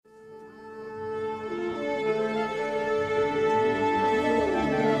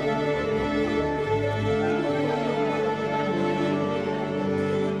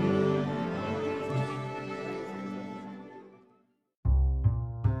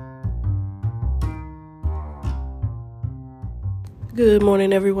Good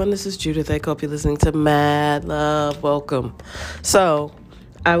morning, everyone. This is Judith. I hope you're listening to Mad Love. Welcome. So,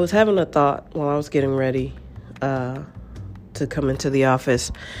 I was having a thought while I was getting ready to come into the office,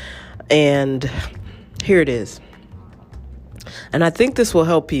 and here it is. And I think this will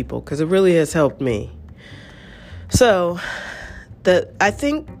help people because it really has helped me. So, I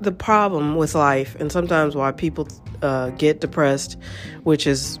think the problem with life, and sometimes why people get depressed, which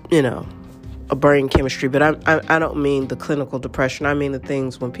is, a brain chemistry, but I don't mean the clinical depression. I mean the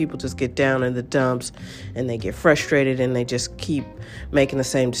things when people just get down in the dumps and they get frustrated and they just keep making the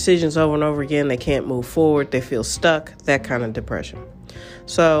same decisions over and over again. They can't move forward. They feel stuck, that kind of depression.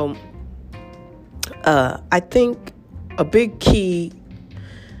 So I think a big key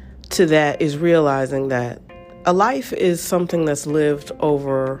to that is realizing that a life is something that's lived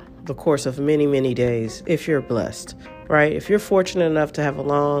over the course of many, many days if you're blessed, right? If you're fortunate enough to have a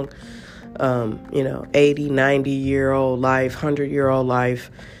long 80, 90-year-old life, 100-year-old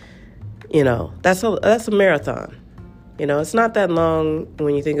life, that's a marathon. It's not that long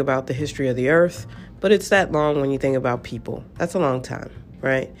when you think about the history of the earth, but it's that long when you think about people. That's a long time,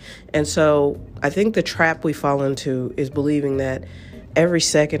 right? And so I think the trap we fall into is believing that every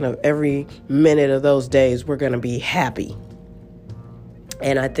second of every minute of those days, we're going to be happy.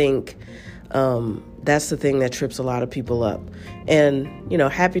 And I think that's the thing that trips a lot of people up. And,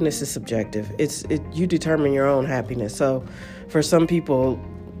 happiness is subjective. You determine your own happiness. So for some people,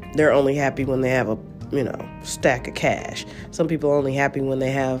 they're only happy when they have a, stack of cash. Some people are only happy when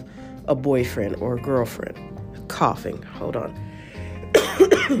they have a boyfriend or a girlfriend. Coughing. Hold on.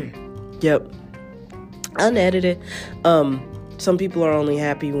 Yep. Unedited. Some people are only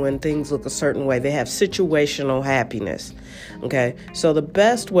happy when things look a certain way. They have situational happiness. Okay, so the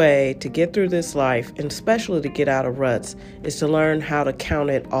best way to get through this life, and especially to get out of ruts, is to learn how to count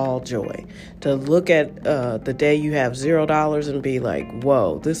it all joy. To look at the day you have $0 and be like,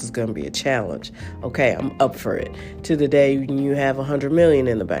 whoa, this is going to be a challenge. Okay, I'm up for it. To the day you have $100 million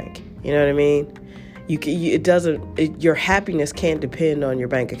in the bank. You know what I mean? Your happiness can't depend on your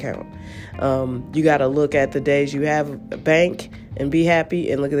bank account. You got to look at the days you have a bank and be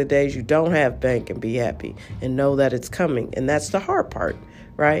happy, and look at the days you don't have bank and be happy, and know that it's coming. And that's the hard part,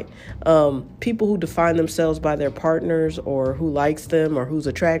 right? People who define themselves by their partners or who likes them or who's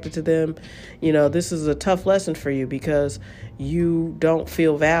attracted to them, this is a tough lesson for you because you don't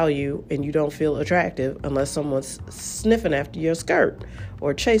feel value and you don't feel attractive unless someone's sniffing after your skirt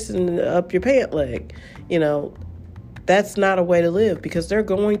or chasing up your pant leg. That's not a way to live, because there are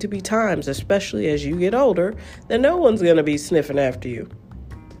going to be times, especially as you get older, that no one's going to be sniffing after you.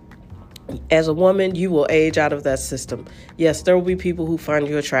 As a woman, you will age out of that system. Yes, there will be people who find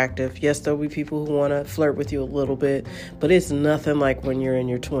you attractive. Yes, there will be people who want to flirt with you a little bit, but it's nothing like when you're in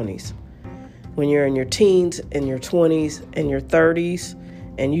your 20s. When you're in your teens and your 20s and your 30s,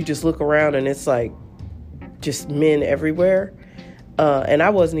 and you just look around and it's like just men everywhere. And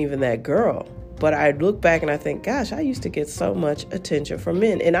I wasn't even that girl. But I look back and I think, gosh, I used to get so much attention from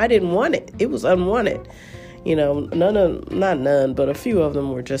men, and I didn't want it. It was unwanted. Not none, but a few of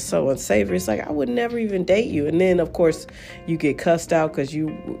them were just so unsavory. It's like, I would never even date you. And then, of course, you get cussed out because you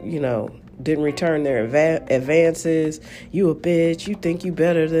didn't return their advances. You a bitch. You think you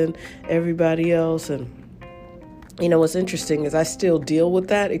better than everybody else. And, what's interesting is I still deal with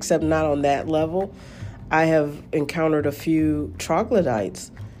that, except not on that level. I have encountered a few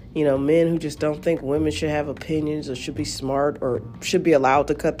troglodytes. Men who just don't think women should have opinions or should be smart or should be allowed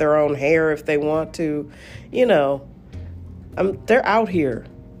to cut their own hair if they want to. They're out here.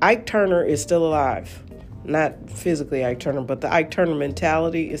 Ike Turner is still alive. Not physically Ike Turner, but the Ike Turner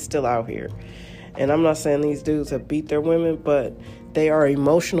mentality is still out here. And I'm not saying these dudes have beat their women, but they are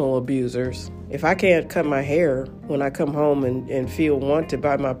emotional abusers. If I can't cut my hair when I come home and feel wanted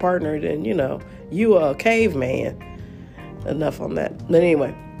by my partner, then, you a caveman. Enough on that. But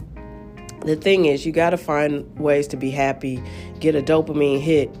anyway. The thing is, you got to find ways to be happy, get a dopamine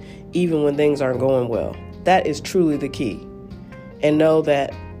hit, even when things aren't going well. That is truly the key. And know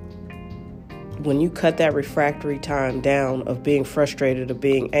that when you cut that refractory time down of being frustrated, of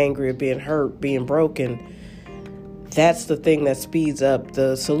being angry, of being hurt, being broken, that's the thing that speeds up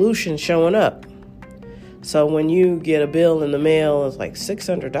the solution showing up. So when you get a bill in the mail, it's like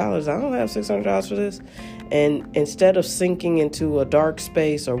 $600. I don't have $600 for this. And instead of sinking into a dark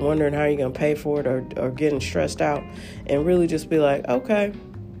space or wondering how you're going to pay for it or getting stressed out, and really just be like, okay,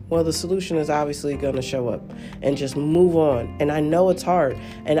 well, the solution is obviously going to show up, and just move on. And I know it's hard.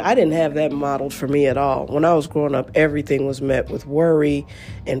 And I didn't have that modeled for me at all. When I was growing up, everything was met with worry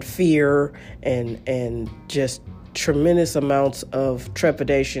and fear and just tremendous amounts of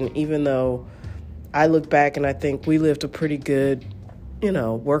trepidation, even though I look back and I think we lived a pretty good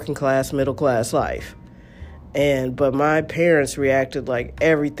working class, middle class life. But my parents reacted like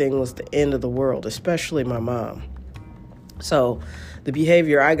everything was the end of the world, especially my mom. So the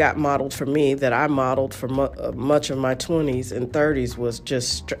behavior I got modeled for me, that I modeled for much of my 20s and 30s, was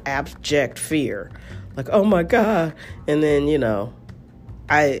just abject fear. Like, oh my God. And then,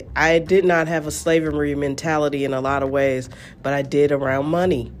 I did not have a slavery mentality in a lot of ways, but I did around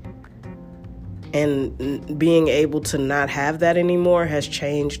money. And being able to not have that anymore has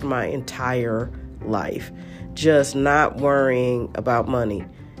changed my entire life. Just not worrying about money.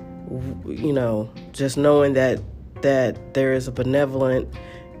 Just knowing that there is a benevolent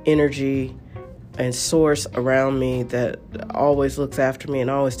energy and source around me that always looks after me and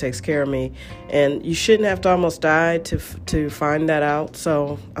always takes care of me. And you shouldn't have to almost die to find that out.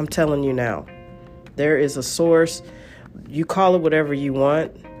 So I'm telling you now, there is a source. You call it whatever you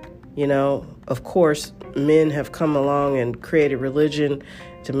want. Of course, men have come along and created religion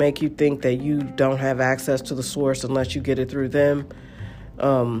to make you think that you don't have access to the source unless you get it through them.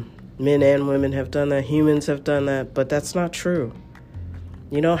 Men and women have done that. Humans have done that. But that's not true.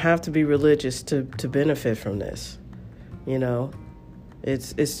 You don't have to be religious to benefit from this.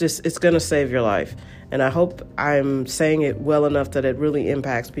 It's going to save your life. And I hope I'm saying it well enough that it really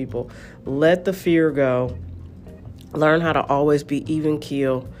impacts people. Let the fear go. Learn how to always be even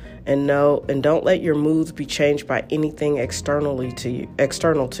keel, and don't let your moods be changed by anything external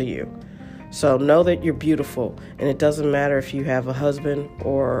to you. So know that you're beautiful, and it doesn't matter if you have a husband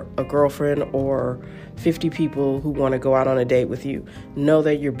or a girlfriend or 50 people who want to go out on a date with you. Know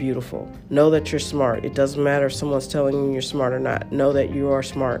that you're beautiful. Know that you're smart. It doesn't matter if someone's telling you you're smart or not. Know that you are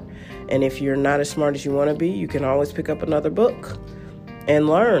smart. And if you're not as smart as you want to be, you can always pick up another book and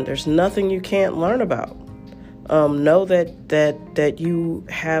learn. There's nothing you can't learn about. Know that you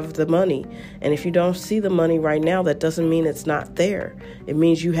have the money. And if you don't see the money right now, that doesn't mean it's not there. It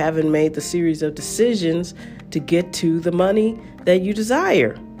means you haven't made the series of decisions to get to the money that you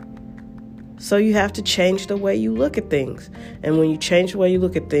desire. So you have to change the way you look at things. And when you change the way you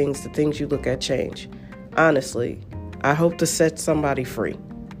look at things, the things you look at change. Honestly, I hope to set somebody free.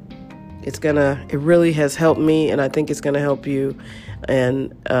 It really has helped me, and I think it's going to help you.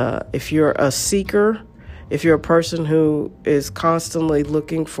 And if you're a seeker, if you're a person who is constantly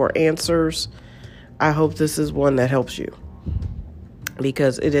looking for answers, I hope this is one that helps you.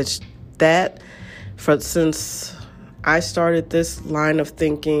 Because it is that, since I started this line of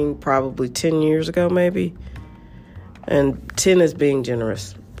thinking probably 10 years ago, maybe, and 10 is being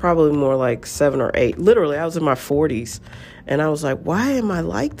generous, probably more like 7 or 8. Literally, I was in my 40s, and I was like, why am I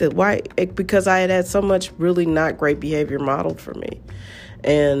like that? Why? Because I had so much really not great behavior modeled for me.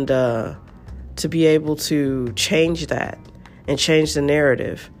 And to be able to change that and change the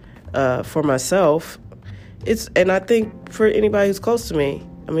narrative for myself, and I think for anybody who's close to me,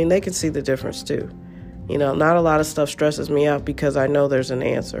 they can see the difference too. Not a lot of stuff stresses me out because I know there's an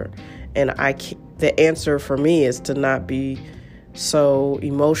answer. And the answer for me is to not be so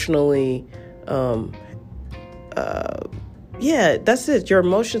emotionally, that's it. Your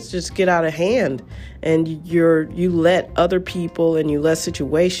emotions just get out of hand, and you let other people and you let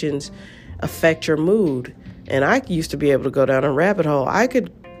situations affect your mood. And I used to be able to go down a rabbit hole. I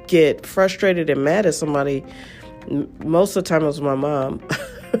could get frustrated and mad at somebody. Most of the time it was my mom.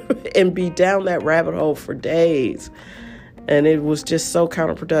 And be down that rabbit hole for days. And it was just so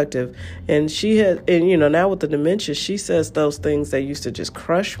counterproductive. And now with the dementia, she says those things that used to just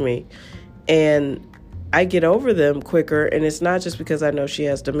crush me. And I get over them quicker. And it's not just because I know she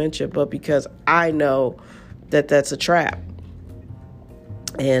has dementia, but because I know that that's a trap.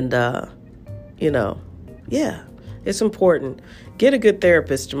 And, it's important. Get a good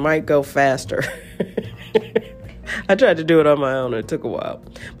therapist. You might go faster. I tried to do it on my own, and it took a while.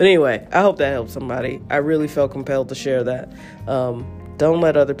 But anyway, I hope that helps somebody. I really felt compelled to share that. Don't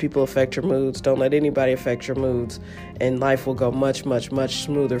let other people affect your moods. Don't let anybody affect your moods. And life will go much, much, much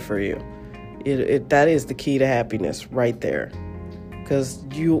smoother for you. That is the key to happiness right there. Because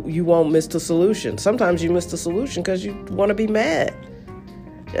you won't miss the solution. Sometimes you miss the solution because you want to be mad.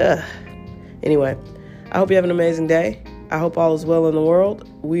 Ugh. Anyway, I hope you have an amazing day. I hope all is well in the world.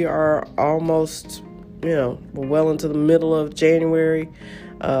 We are almost, we're well into the middle of January.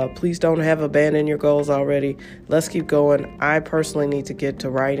 Please don't have abandoned your goals already. Let's keep going. I personally need to get to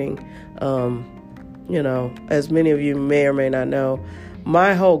writing. As many of you may or may not know,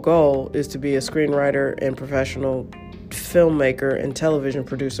 my whole goal is to be a screenwriter and professional filmmaker and television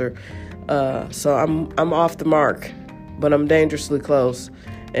producer. So I'm off the mark, but I'm dangerously close.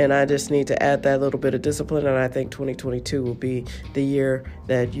 And I just need to add that little bit of discipline. And I think 2022 will be the year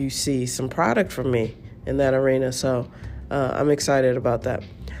that you see some product from me in that arena. So I'm excited about that.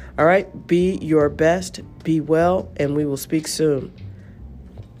 All right, be your best, be well, and we will speak soon.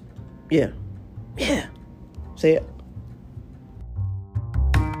 Yeah. Say it.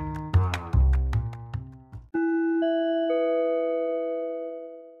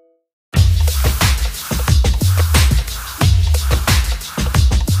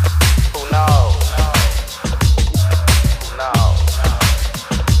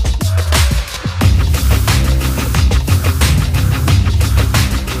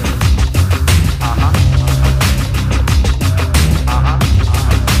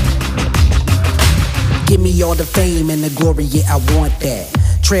 Give me all the fame and the glory, yeah, I want that.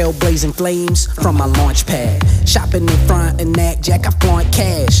 Trailblazing flames from my launch pad. Shopping in front and act jack, I flaunt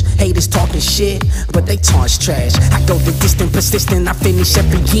cash. Haters talking shit, but they taunts trash. I go the distant, persistent, I finish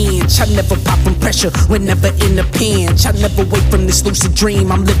every inch. I never pop from pressure, whenever in the pinch. I never wait from this lucid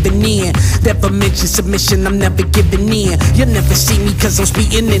dream I'm living in. Never mention submission, I'm never giving in. You'll never see me cause I'm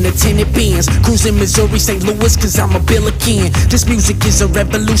speeding in a tinted Benz. Cruising Missouri, St. Louis cause I'm a Billiken. This music is a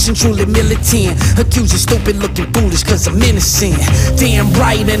revolution, truly militant. Accusing stupid, looking foolish cause I'm innocent. Damn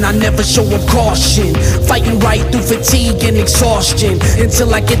right, and I never show up caution. Fighting right through fatigue and exhaustion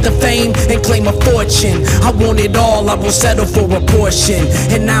until I get the fame and claim a fortune. I want it all, I won't settle for a portion.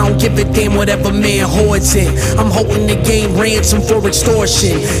 And I don't give a damn whatever man hoards it. I'm holding the game ransom for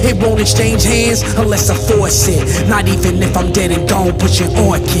extortion. It won't exchange hands unless I force it. Not even if I'm dead and gone pushing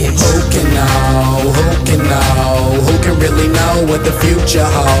orchids. Who can know, who can know, who can really know what the future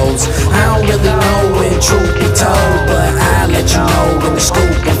holds? I don't really know when truth be told, but I'll let you know when the scoop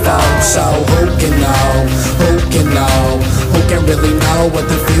unfolds. So who can know, who can know, who can really know what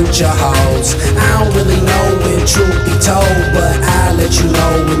the future holds? I don't really know when truth be told, but I'll let you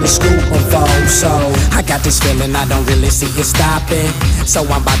know when the scoop unfolds. So I got this feeling I don't really see it stopping. So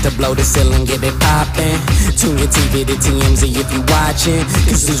I'm about to blow the ceiling, get it poppin'. Tune your TV to TMZ if you watching,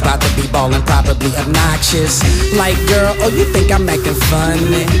 cause who's about to be ballin', probably obnoxious. Like girl, oh you think I'm acting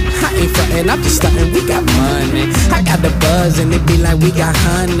funny? I ain't frontin', I'm just stuntin', we got money. I got the buzz and it be like we got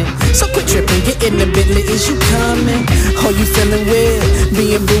honey. So quit trippin', get in the Bentley, is you coming? Oh you feelin' weird,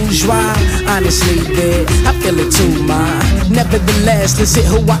 being bourgeois? Honestly, bitch, I feel it too, ma. Nevertheless, let's hit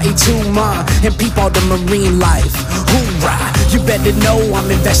Hawaii too, ma, and peep all the marine life. Hoorah! You better know I'm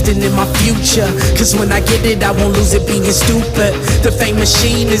investing in my future, cause when I get it, I won't lose it being stupid. The fame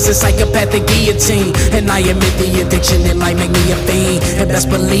machine is a psychopathic guillotine, and I admit the addiction, it might make me a fiend. And best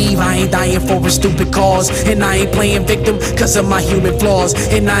believe I ain't dying for a stupid cause, and I ain't playing victim cause of my human flaws.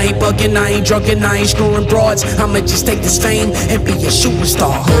 And I ain't bugging, I ain't drunk, and I ain't screwing broads. I'ma just take this fame and be a shooting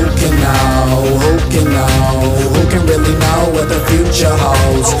star. who can know, who can know, who can really know what the future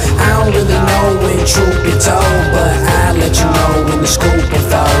holds? I don't really know when truth be told, but I'll let you know when the scoop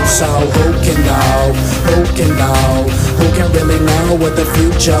unfolds. So who can know, who can know, who can really know what the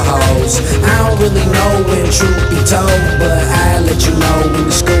future holds? I don't really know when truth be told, but I'll let you know when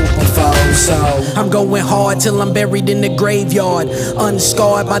the scoop unfolds. So I'm going hard till I'm buried in the graveyard,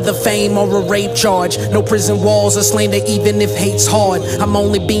 unscarred by the fame or a rape charge. No prison walls or slander even if hate's hard. I'm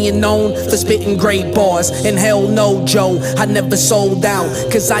only being known for spitting great bars. And hell no, Joe, I never sold out,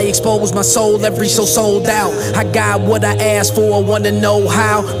 cause I exposed my soul every show sold out. I got what I asked for, I wanna know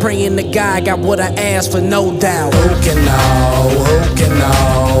how. Praying to God, got what I asked for, no doubt. who can know, who can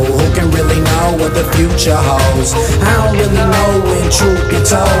know, who can really know what the future holds? I don't really know when truth be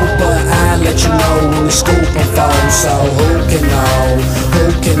told, but I'll let you know when the scoop unfolds. So who can know, who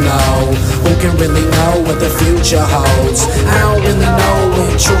can know, who can really know what the future holds? I don't really know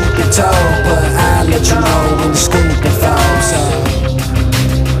when truth be told, but I'll let you know when the scoop unfolds. So